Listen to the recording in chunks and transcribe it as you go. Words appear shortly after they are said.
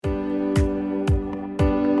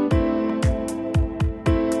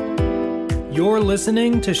You're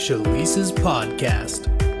listening to Shalice's podcast.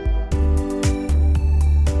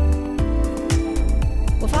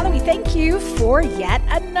 Well, Father, we thank you for yet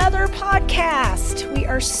another podcast. We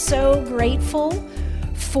are so grateful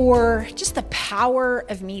for just the power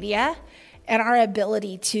of media and our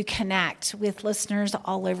ability to connect with listeners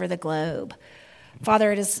all over the globe.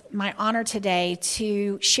 Father, it is my honor today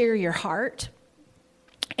to share your heart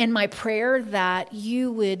and my prayer that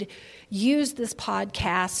you would use this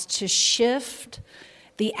podcast to shift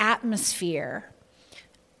the atmosphere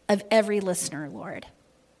of every listener, Lord.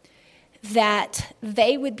 That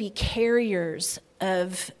they would be carriers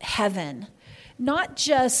of heaven, not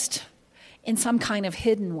just in some kind of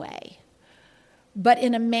hidden way, but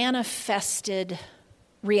in a manifested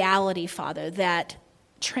reality, Father, that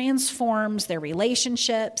transforms their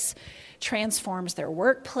relationships, transforms their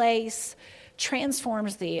workplace,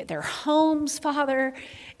 transforms their homes, Father,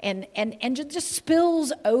 and just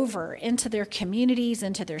spills over into their communities,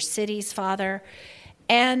 into their cities, Father,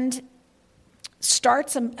 and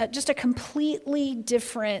starts just a completely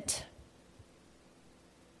different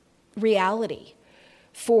reality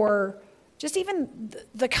for just even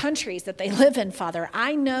the countries that they live in, Father.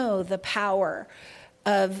 I know the power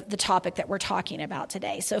of the topic that we're talking about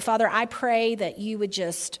today. So, Father, I pray that you would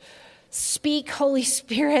just speak, Holy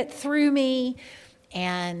Spirit, through me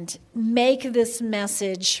and make this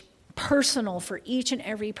message personal for each and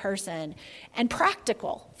every person and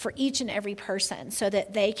practical for each and every person so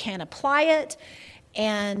that they can apply it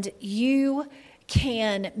and you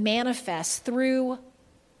can manifest through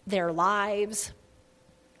their lives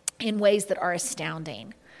in ways that are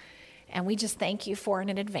astounding. And we just thank you for it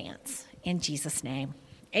in advance. In Jesus' name,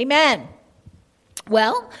 amen.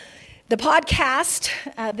 Well, the podcast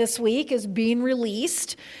this week is being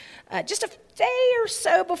released just a day or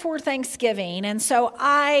so before Thanksgiving. And so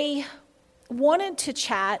I wanted to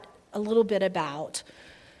chat a little bit about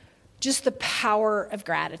just the power of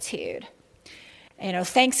gratitude. You know,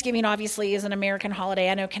 Thanksgiving obviously is an American holiday.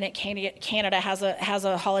 I know Canada has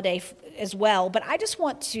a holiday as well. But I just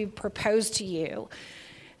want to propose to you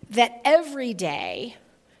that every day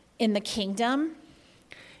in the kingdom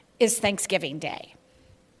is Thanksgiving Day.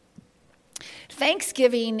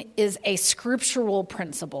 Thanksgiving is a scriptural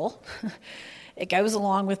principle. It goes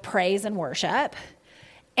along with praise and worship.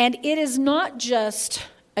 And it is not just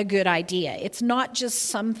a good idea. It's not just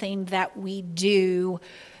something that we do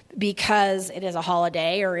because it is a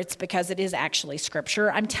holiday or it's because it is actually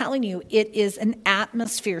scripture. I'm telling you, it is an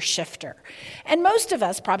atmosphere shifter. And most of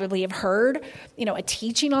us probably have heard, a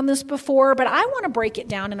teaching on this before, but I want to break it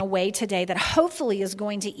down in a way today that hopefully is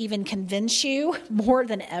going to even convince you more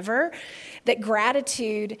than ever that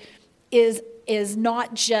gratitude is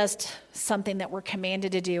not just something that we're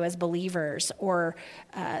commanded to do as believers or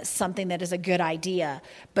something that is a good idea,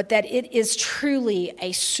 but that it is truly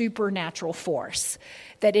a supernatural force,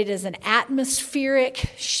 that it is an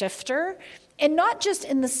atmospheric shifter, and not just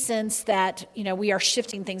in the sense that, we are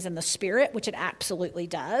shifting things in the spirit, which it absolutely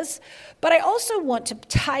does, but I also want to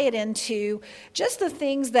tie it into just the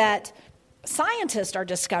things that scientists are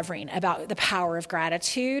discovering about the power of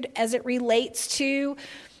gratitude as it relates to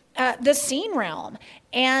the seen realm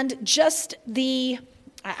and just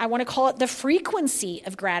I want to call it the frequency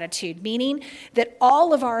of gratitude, meaning that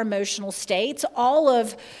all of our emotional states, all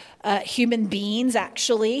of human beings,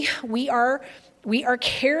 actually, we are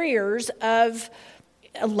carriers of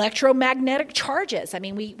electromagnetic charges. I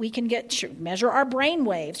mean, we can measure our brain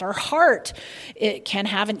waves, our heart. It can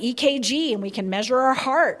have an EKG, and we can measure our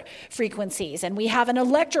heart frequencies. And we have an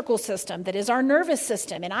electrical system that is our nervous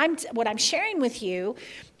system. And what I'm sharing with you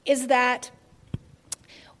is that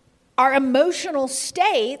our emotional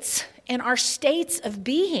states and our states of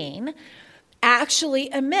being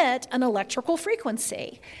actually emit an electrical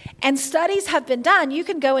frequency. And studies have been done. You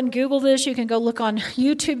can go and Google this. You can go look on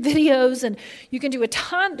YouTube videos, and you can do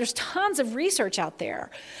there's tons of research out there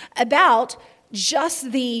about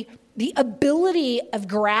just the ability of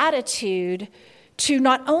gratitude to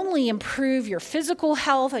not only improve your physical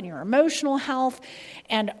health and your emotional health,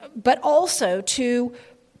 but also to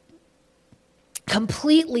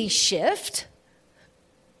completely shift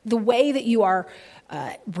the way that you are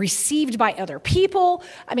received by other people.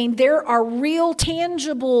 I mean, there are real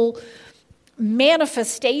tangible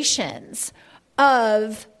manifestations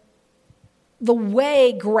of the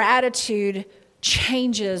way gratitude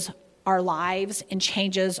changes our lives and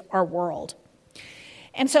changes our world.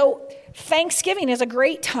 And so Thanksgiving is a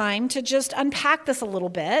great time to just unpack this a little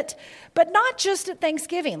bit, but not just at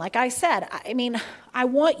Thanksgiving. Like I said, I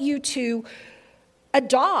want you to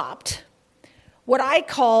adopt what I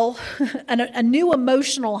call a new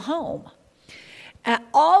emotional home.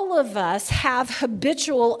 All of us have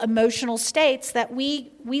habitual emotional states that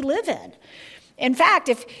we live in. In fact,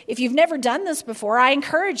 if you've never done this before, I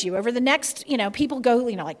encourage you over the next, people go,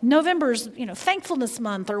 like November's, thankfulness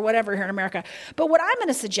month or whatever here in America. But what I'm going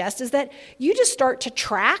to suggest is that you just start to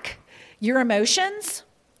track your emotions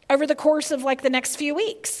over the course of like the next few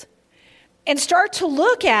weeks and start to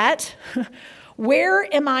look at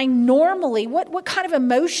where am I normally, what kind of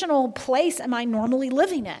emotional place am I normally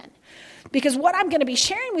living in? Because what I'm going to be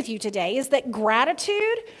sharing with you today is that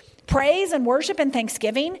gratitude, praise and worship and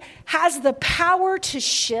thanksgiving has the power to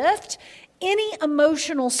shift any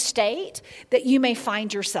emotional state that you may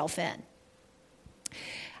find yourself in.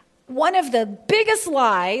 One of the biggest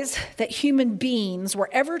lies that human beings were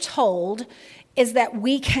ever told is that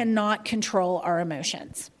we cannot control our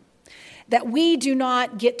emotions, that we do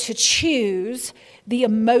not get to choose the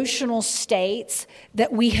emotional states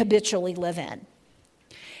that we habitually live in.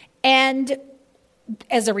 And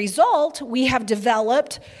as a result, we have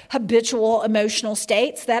developed habitual emotional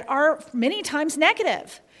states that are many times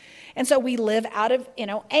negative. And so we live out of,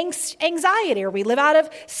 anxiety, or we live out of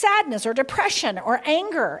sadness or depression or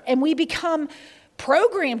anger, and we become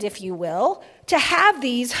programmed, if you will, to have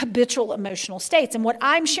these habitual emotional states. And what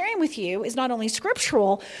I'm sharing with you is not only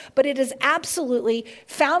scriptural, but it is absolutely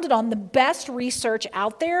founded on the best research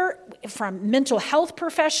out there from mental health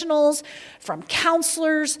professionals, from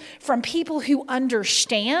counselors, from people who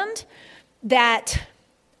understand that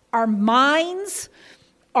our minds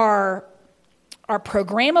are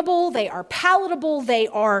programmable, they are palatable, they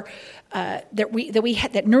are that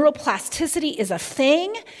neuroplasticity is a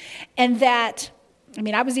thing, and that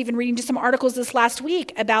I was even reading just some articles this last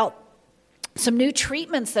week about some new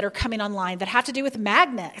treatments that are coming online that have to do with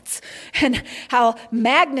magnets and how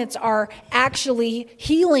magnets are actually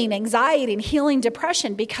healing anxiety and healing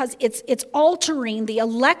depression because it's altering the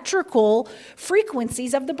electrical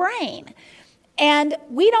frequencies of the brain. And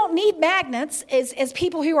we don't need magnets as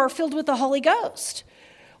people who are filled with the Holy Ghost.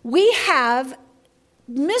 We have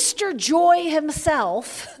Mr. Joy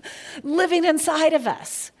himself living inside of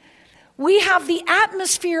us. We have the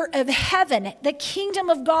atmosphere of heaven, the kingdom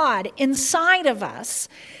of God inside of us,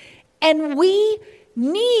 and we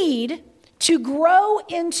need to grow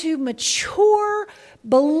into mature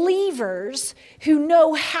believers who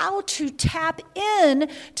know how to tap in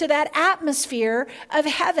to that atmosphere of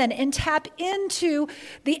heaven and tap into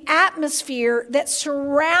the atmosphere that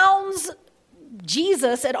surrounds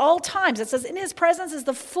Jesus at all times. It says, in his presence is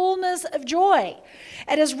the fullness of joy.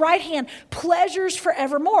 At his right hand, pleasures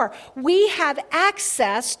forevermore. We have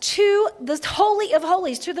access to the Holy of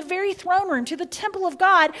Holies, to the very throne room, to the temple of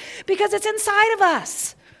God, because it's inside of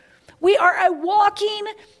us. We are a walking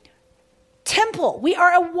temple. We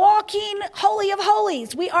are a walking Holy of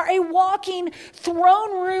Holies. We are a walking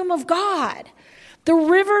throne room of God. The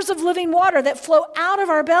rivers of living water that flow out of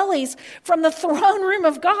our bellies from the throne room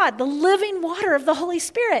of God, the living water of the Holy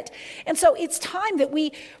Spirit. And so it's time that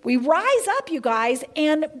we rise up, you guys,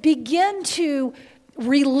 and begin to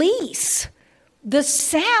release the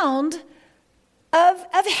sound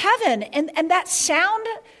of heaven. And that sound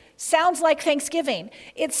sounds like thanksgiving.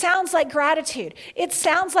 It sounds like gratitude. It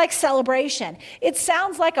sounds like celebration. It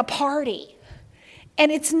sounds like a party.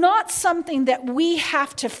 And it's not something that we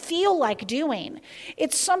have to feel like doing.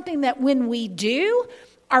 It's something that when we do,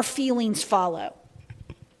 our feelings follow.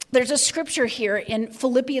 There's a scripture here in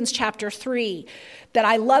Philippians chapter 3 that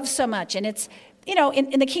I love so much. And it's,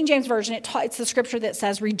 in the King James Version, it's the scripture that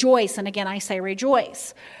says rejoice. And again, I say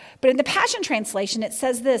rejoice. But in the Passion Translation, it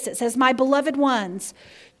says this. It says, my beloved ones,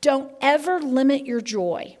 don't ever limit your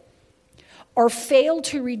joy or fail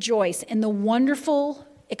to rejoice in the wonderful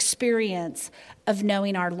experience of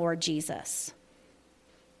knowing our Lord Jesus.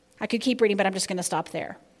 I could keep reading, but I'm just going to stop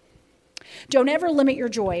there. Don't ever limit your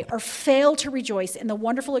joy or fail to rejoice in the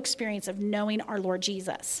wonderful experience of knowing our Lord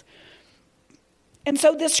Jesus. And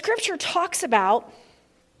so this scripture talks about,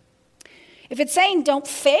 if it's saying don't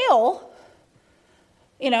fail,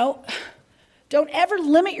 don't ever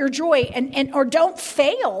limit your joy or don't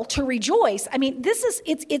fail to rejoice. This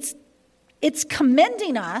is, it's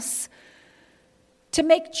commending us to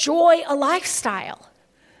make joy a lifestyle,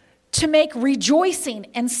 to make rejoicing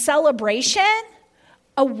and celebration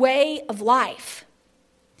a way of life.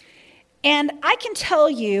 And I can tell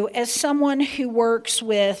you, as someone who works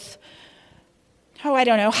with,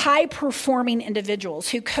 high-performing individuals,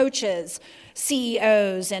 who coaches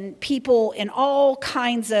CEOs and people in all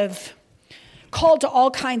kinds of, called to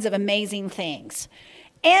all kinds of amazing things,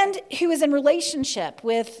 and who is in relationship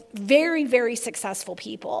with very, very successful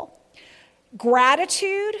people,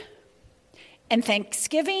 gratitude and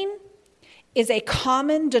thanksgiving is a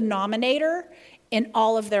common denominator in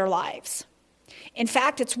all of their lives. In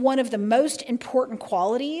fact, it's one of the most important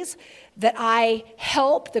qualities that I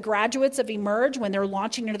help the graduates of Emerge, when they're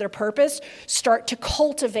launching into their purpose, start to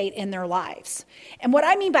cultivate in their lives. And what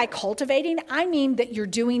I mean by cultivating, I mean that you're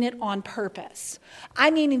doing it on purpose.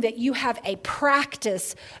 I mean that you have a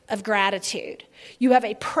practice of gratitude. You have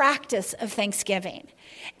a practice of thanksgiving.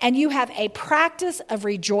 And you have a practice of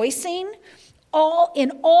rejoicing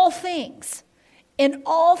in all things. In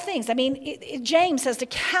all things. I mean, James says to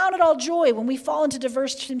count it all joy when we fall into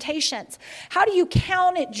diverse temptations. How do you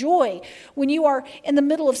count it joy when you are in the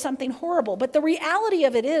middle of something horrible? But the reality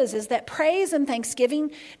of it is that praise and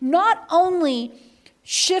thanksgiving not only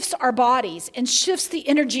shifts our bodies and shifts the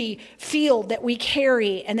energy field that we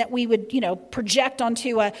carry and that we would, project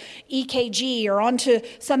onto a EKG or onto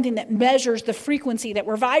something that measures the frequency that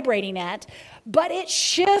we're vibrating at, but it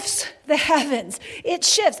shifts the heavens. It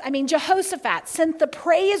shifts. I mean, Jehoshaphat sent the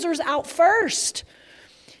praisers out first.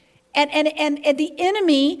 And the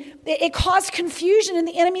enemy, it caused confusion in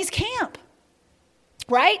the enemy's camp,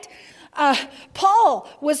 right? Paul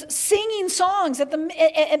was singing songs at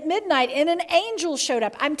midnight, and an angel showed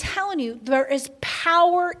up. I'm telling you, there is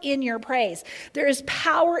power in your praise. There is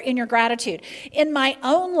power in your gratitude. In my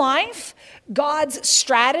own life, God's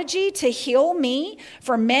strategy to heal me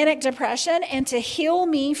from manic depression and to heal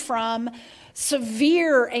me from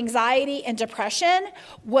severe anxiety and depression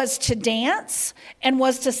was to dance and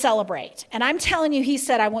was to celebrate. And I'm telling you, he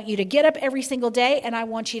said, I want you to get up every single day and I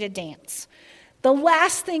want you to dance. The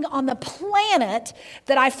last thing on the planet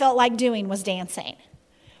that I felt like doing was dancing.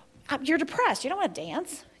 You're depressed. You don't want to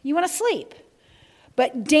dance. You want to sleep.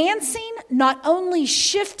 But dancing not only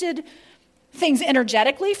shifted things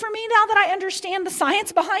energetically for me now that I understand the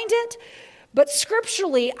science behind it, but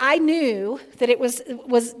scripturally I knew that it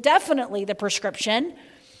was definitely the prescription,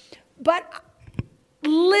 but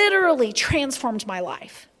literally transformed my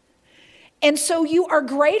life. And so you are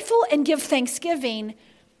grateful and give thanksgiving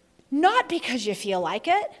not because you feel like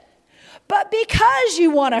it, but because you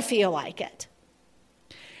want to feel like it.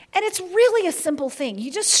 And it's really a simple thing. You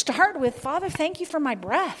just start with, Father, thank you for my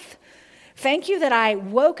breath. Thank you that I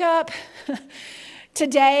woke up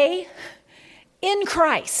today in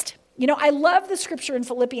Christ. I love the scripture in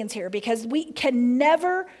Philippians here because we can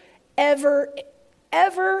never, ever,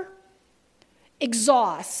 ever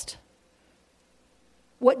exhaust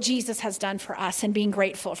what Jesus has done for us and being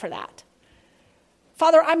grateful for that.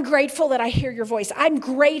 Father, I'm grateful that I hear your voice. I'm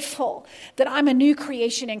grateful that I'm a new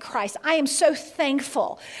creation in Christ. I am so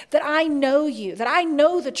thankful that I know you, that I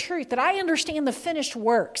know the truth, that I understand the finished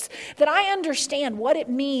works, that I understand what it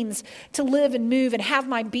means to live and move and have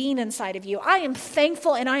my being inside of you. I am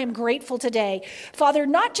thankful and I am grateful today, Father,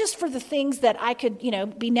 not just for the things that I could,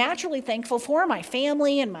 be naturally thankful for, my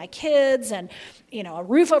family and my kids and, a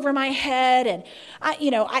roof over my head and,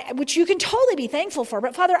 which you can totally be thankful for.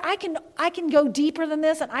 But Father, I can go deeper than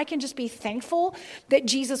this and I can just be thankful that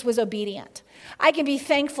Jesus was obedient. I can be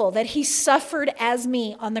thankful that he suffered as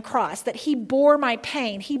me on the cross, that he bore my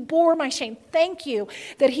pain, he bore my shame. Thank you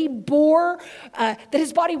that he bore, that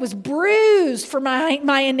his body was bruised for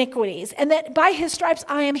my iniquities and that by his stripes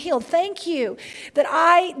I am healed. Thank you that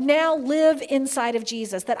I now live inside of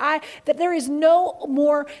Jesus, that there is no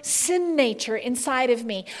more sin nature inside of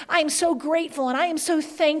me. I am so grateful and I am so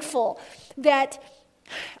thankful that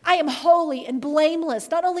I am holy and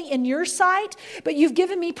blameless, not only in your sight, but you've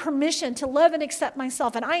given me permission to love and accept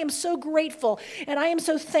myself. And I am so grateful and I am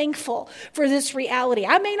so thankful for this reality.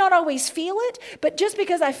 I may not always feel it, but just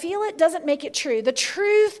because I feel it doesn't make it true. The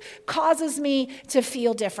truth causes me to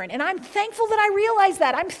feel different. And I'm thankful that I realize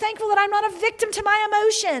that. I'm thankful that I'm not a victim to my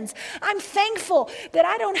emotions. I'm thankful that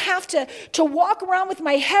I don't have to walk around with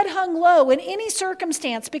my head hung low in any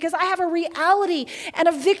circumstance because I have a reality and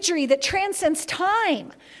a victory that transcends time.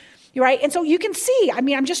 Right? And so you can see,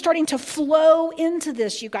 I'm just starting to flow into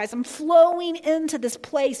this, you guys. I'm flowing into this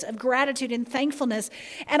place of gratitude and thankfulness,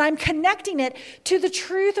 and I'm connecting it to the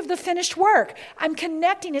truth of the finished work. I'm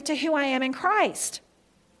connecting it to who I am in Christ.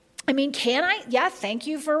 Can I? Yeah, thank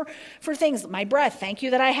you for things. My breath. Thank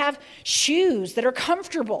you that I have shoes that are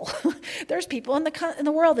comfortable. There's people in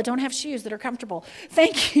the world that don't have shoes that are comfortable.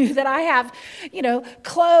 Thank you that I have,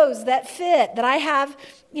 clothes that fit, that I have,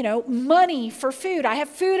 money for food. I have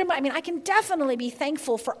food in I can definitely be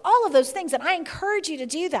thankful for all of those things, and I encourage you to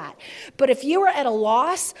do that. But if you are at a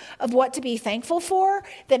loss of what to be thankful for,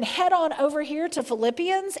 then head on over here to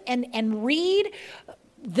Philippians and read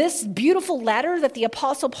this beautiful letter that the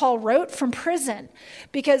Apostle Paul wrote from prison.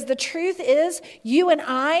 Because the truth is, you and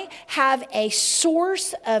I have a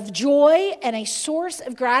source of joy and a source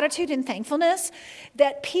of gratitude and thankfulness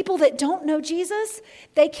that people that don't know Jesus,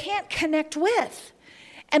 they can't connect with.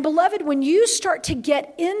 And beloved, when you start to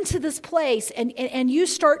get into this place and you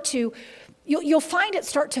start to, you'll find it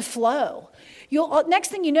start to flow. Next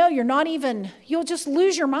thing you know, you'll just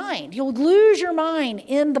lose your mind. You'll lose your mind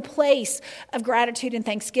in the place of gratitude and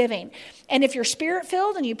thanksgiving. And if you're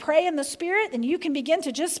Spirit-filled and you pray in the Spirit, then you can begin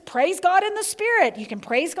to just praise God in the Spirit. You can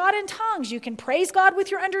praise God in tongues. You can praise God with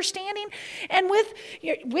your understanding and with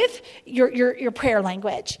your prayer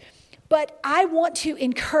language. But I want to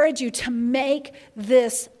encourage you to make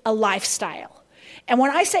this a lifestyle. And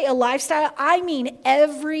when I say a lifestyle, I mean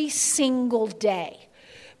every single day.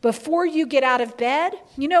 Before you get out of bed,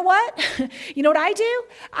 you know what? You know what I do?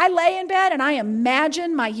 I lay in bed and I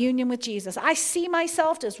imagine my union with Jesus. I see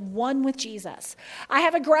myself as one with Jesus. I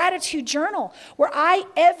have a gratitude journal where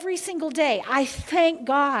every single day, I thank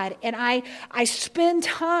God and I spend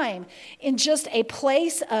time in just a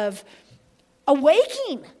place of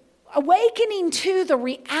awakening to the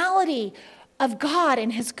reality of God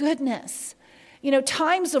and His goodness. You know,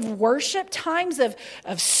 times of worship, times of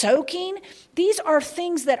soaking, these are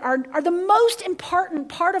things that are the most important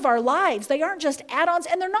part of our lives. They aren't just add-ons,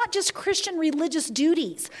 and they're not just Christian religious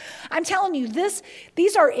duties. I'm telling you,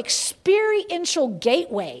 these are experiential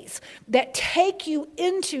gateways that take you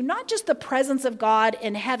into not just the presence of God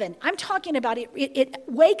in heaven. I'm talking about it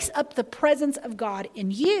wakes up the presence of God in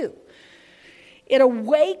you. It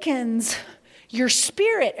awakens your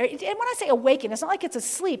spirit. And when I say awaken, it's not like it's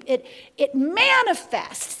asleep. It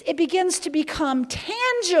manifests. It begins to become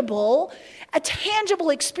tangible, a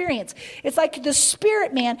tangible experience. It's like the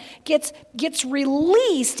spirit man gets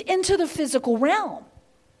released into the physical realm.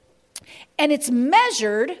 And it's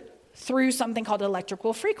measured through something called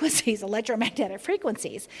electromagnetic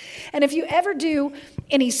frequencies. And if you ever do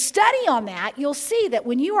any study on that, you'll see that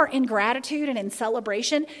when you are in gratitude and in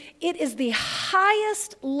celebration, it is the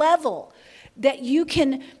highest level that you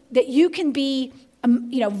can be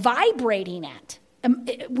vibrating at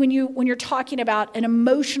when you're talking about an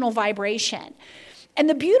emotional vibration. And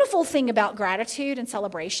the beautiful thing about gratitude and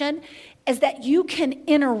celebration is that you can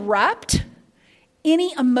interrupt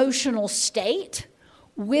any emotional state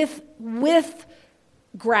with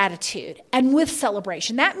gratitude and with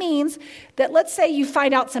celebration. That means that, let's say you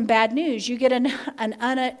find out some bad news, you get an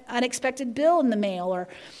unexpected bill in the mail,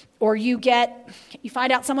 or you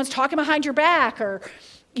find out someone's talking behind your back, or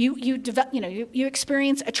you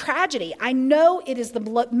experience a tragedy. I know it is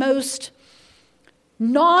the most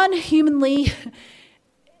non-humanly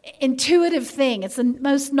intuitive thing. It's the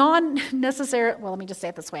most non-necessary. Well, let me just say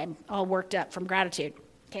it this way. I'm all worked up from gratitude.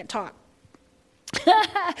 Can't talk.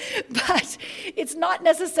 But it's not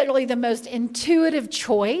necessarily the most intuitive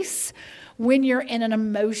choice when you're in an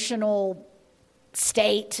emotional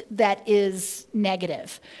state that is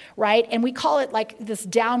negative, right? And we call it like this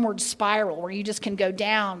downward spiral where you just can go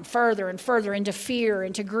down further and further into fear,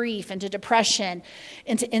 into grief, into depression,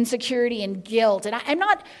 into insecurity and guilt. And I'm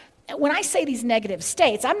not, when I say these negative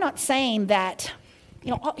states, I'm not saying that,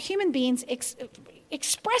 human beings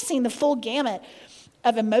expressing the full gamut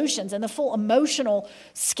of emotions and the full emotional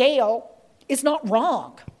scale is not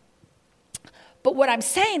wrong. But what I'm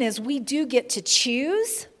saying is we do get to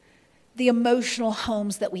choose the emotional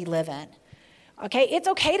homes that we live in. Okay, it's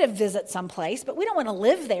okay to visit someplace, but we don't want to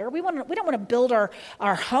live there. We don't want to build our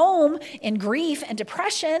home in grief and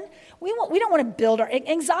depression. We don't want to build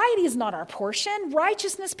anxiety is not our portion.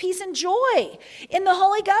 Righteousness, peace, and joy in the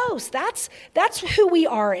Holy Ghost. That's who we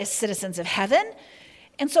are as citizens of heaven.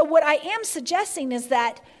 And so what I am suggesting is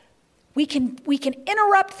that we can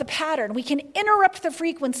interrupt the pattern. We can interrupt the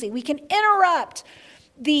frequency. We can interrupt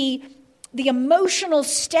the emotional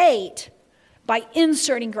state by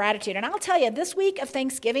inserting gratitude. And I'll tell you, this week of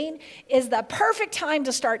Thanksgiving is the perfect time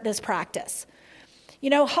to start this practice.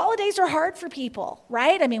 Holidays are hard for people,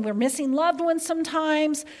 right? I mean, we're missing loved ones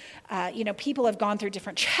sometimes. People have gone through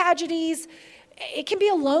different tragedies. It can be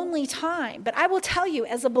a lonely time. But I will tell you,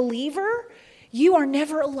 as a believer, you are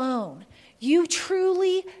never alone. You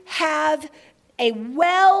truly have a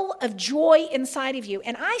well of joy inside of you.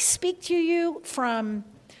 And I speak to you from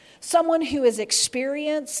someone who has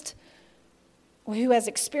experienced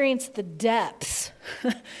the depths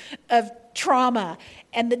of trauma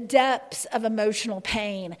and the depths of emotional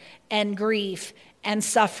pain and grief and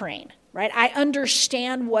suffering, right? I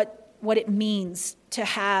understand what it means to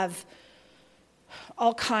have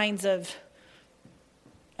all kinds of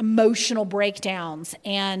emotional breakdowns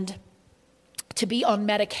and to be on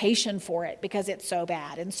medication for it because it's so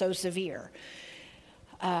bad and so severe.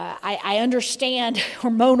 I understand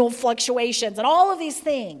hormonal fluctuations and all of these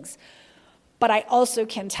things, but I also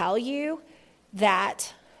can tell you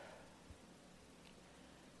that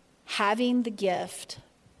having the gift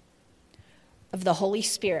of the Holy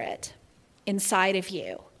Spirit inside of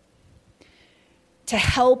you to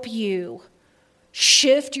help you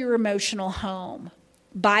shift your emotional home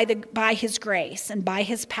by His grace and by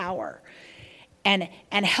His power, and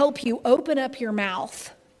help you open up your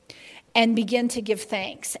mouth and begin to give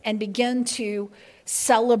thanks and begin to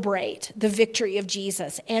celebrate the victory of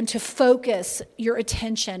Jesus and to focus your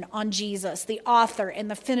attention on Jesus, the author and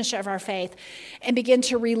the finisher of our faith, and begin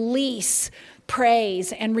to release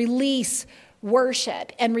praise and release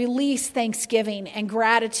worship and release thanksgiving and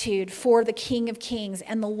gratitude for the King of Kings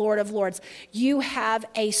and the Lord of Lords. You have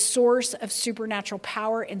a source of supernatural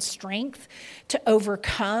power and strength to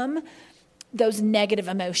overcome those negative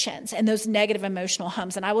emotions and those negative emotional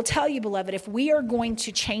hums. And I will tell you, beloved, if we are going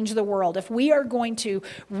to change the world, if we are going to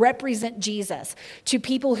represent Jesus to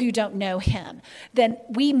people who don't know Him, then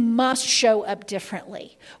we must show up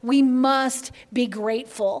differently. We must be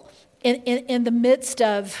grateful in the midst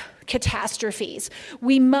of catastrophes.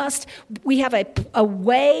 We have a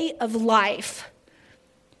way of life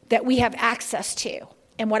that we have access to.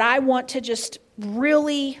 And what I want to just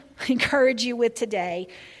really encourage you with today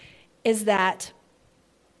is that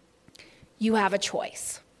you have a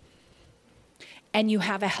choice and you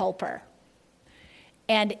have a helper.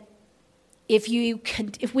 And if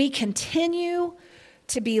we continue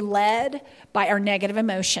to be led by our negative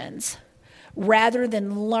emotions rather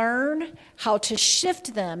than learn how to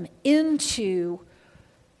shift them into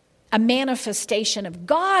a manifestation of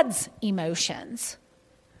God's emotions,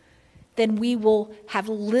 then we will have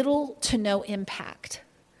little to no impact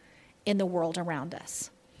in the world around us.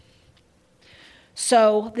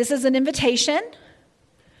 So this is an invitation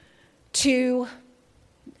to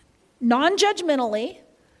non-judgmentally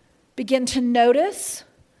begin to notice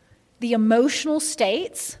the emotional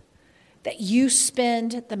states that you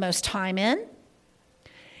spend the most time in,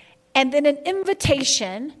 and then an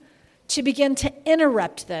invitation to begin to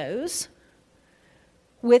interrupt those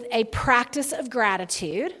with a practice of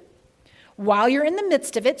gratitude while you're in the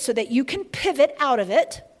midst of it so that you can pivot out of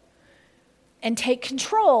it and take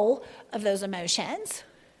control of those emotions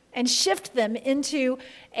and shift them into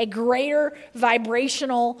a greater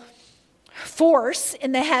vibrational force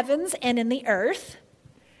in the heavens and in the earth.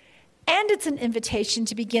 And it's an invitation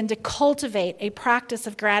to begin to cultivate a practice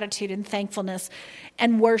of gratitude and thankfulness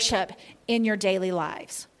and worship in your daily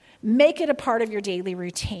lives. Make it a part of your daily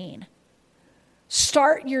routine.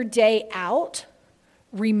 Start your day out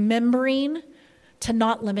remembering to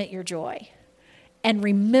not limit your joy and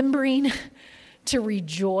remembering to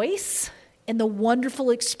rejoice in the wonderful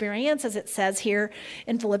experience, as it says here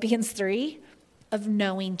in Philippians 3, of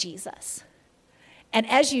knowing Jesus. And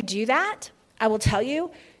as you do that, I will tell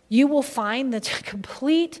you, you will find the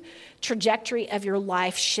complete trajectory of your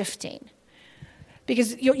life shifting.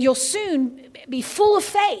 Because you'll soon be full of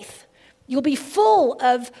faith. You'll be full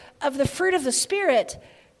of the fruit of the Spirit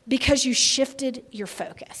because you shifted your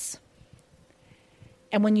focus.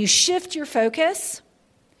 And when you shift your focus,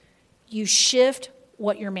 you shift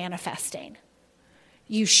what you're manifesting.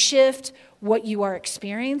 You shift what you are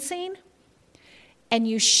experiencing, and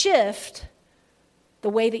you shift the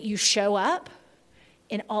way that you show up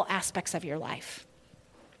in all aspects of your life.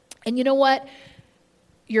 And you know what?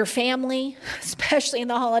 Your family, especially in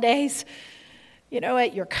the holidays, you know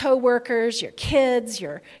what? Your coworkers, your kids,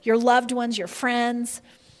 your loved ones, your friends.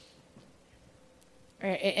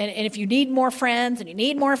 And if you need more friends and you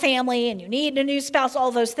need more family and you need a new spouse, all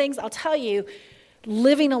those things, I'll tell you,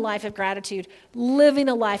 living a life of gratitude, living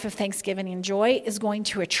a life of thanksgiving and joy is going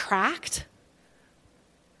to attract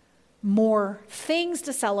more things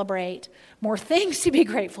to celebrate, more things to be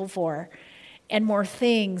grateful for, and more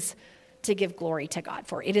things to give glory to God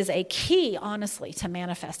for. It is a key, honestly, to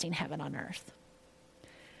manifesting heaven on earth.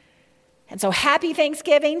 And so happy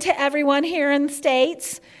Thanksgiving to everyone here in the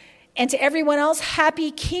States. And to everyone else,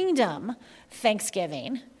 happy Kingdom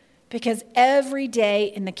Thanksgiving, because every day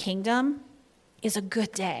in the kingdom is a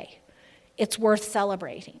good day. It's worth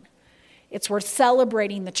celebrating. It's worth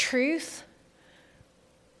celebrating the truth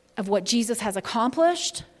of what Jesus has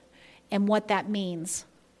accomplished and what that means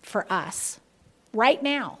for us right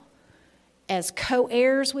now as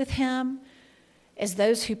co-heirs with Him, as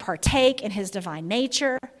those who partake in His divine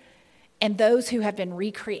nature, and those who have been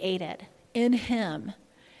recreated in Him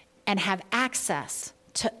and have access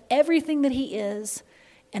to everything that He is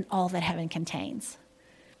and all that heaven contains.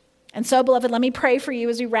 And so, beloved, let me pray for you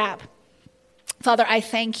as we wrap. Father, I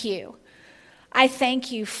thank you. I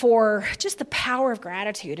thank you for just the power of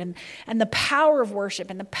gratitude and the power of worship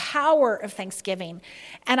and the power of thanksgiving.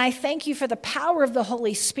 And I thank you for the power of the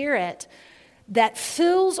Holy Spirit that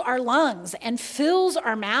fills our lungs and fills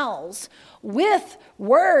our mouths with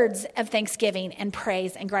words of thanksgiving and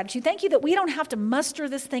praise and gratitude. Thank you that we don't have to muster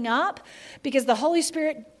this thing up, because the Holy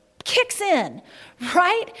Spirit kicks in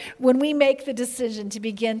right when we make the decision to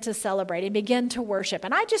begin to celebrate and begin to worship.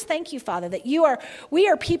 And I just thank you, Father, that we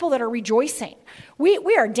are people that are rejoicing. We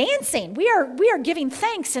are dancing. We are giving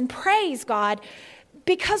thanks and praise, God,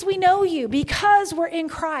 because we know you, because we're in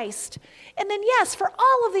Christ. And then, yes, for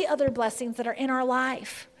all of the other blessings that are in our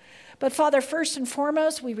life. But Father, first and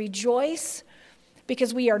foremost, we rejoice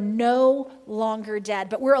because we are no longer dead,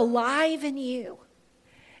 but we're alive in you.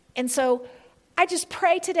 And so I just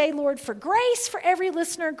pray today, Lord, for grace for every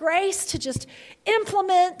listener, grace to just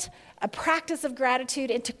implement a practice of gratitude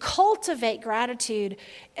and to cultivate gratitude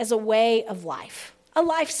as a way of life, a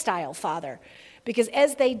lifestyle, Father. Because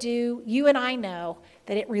as they do, you and I know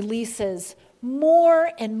that it releases more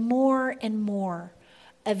and more and more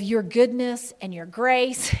of your goodness and your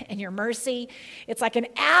grace and your mercy. It's like an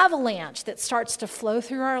avalanche that starts to flow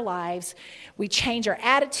through our lives. We change our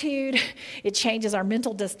attitude. It changes our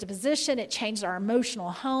mental disposition. It changes our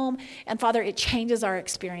emotional home. And Father, it changes our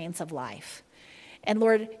experience of life. And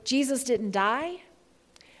Lord, Jesus didn't die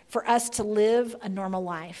for us to live a normal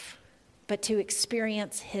life, but to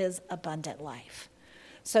experience his abundant life.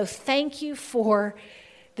 So thank you for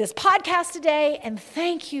this podcast today, and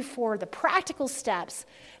thank you for the practical steps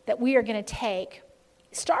that we are going to take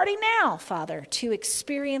starting now, Father, to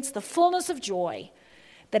experience the fullness of joy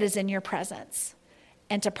that is in your presence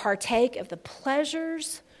and to partake of the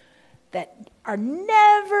pleasures that are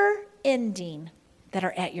never ending that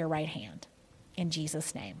are at your right hand. In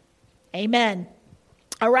Jesus' name, amen.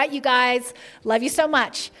 All right, you guys, love you so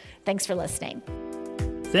much. Thanks for listening.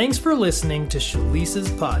 Thanks for listening to Shalisa's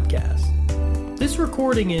podcast. This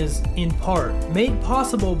recording is, in part, made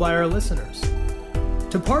possible by our listeners.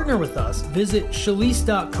 To partner with us, visit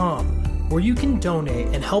Shalise.com, where you can donate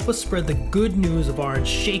and help us spread the good news of our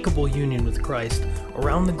unshakable union with Christ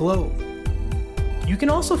around the globe. You can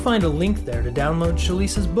also find a link there to download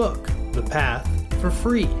Shalisa's book, The Path, for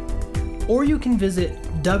free. Or you can visit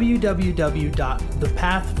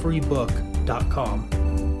www.thepathfreebook.com.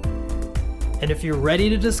 And if you're ready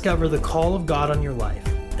to discover the call of God on your life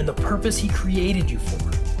and the purpose he created you for,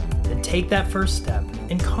 then take that first step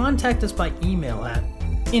and contact us by email at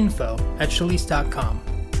info@shalise.com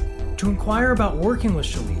to inquire about working with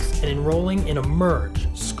Shalise and enrolling in Emerge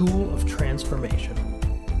School of Transformation.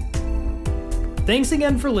 Thanks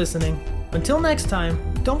again for listening. Until next time,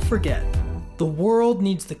 don't forget, the world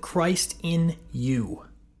needs the Christ in you.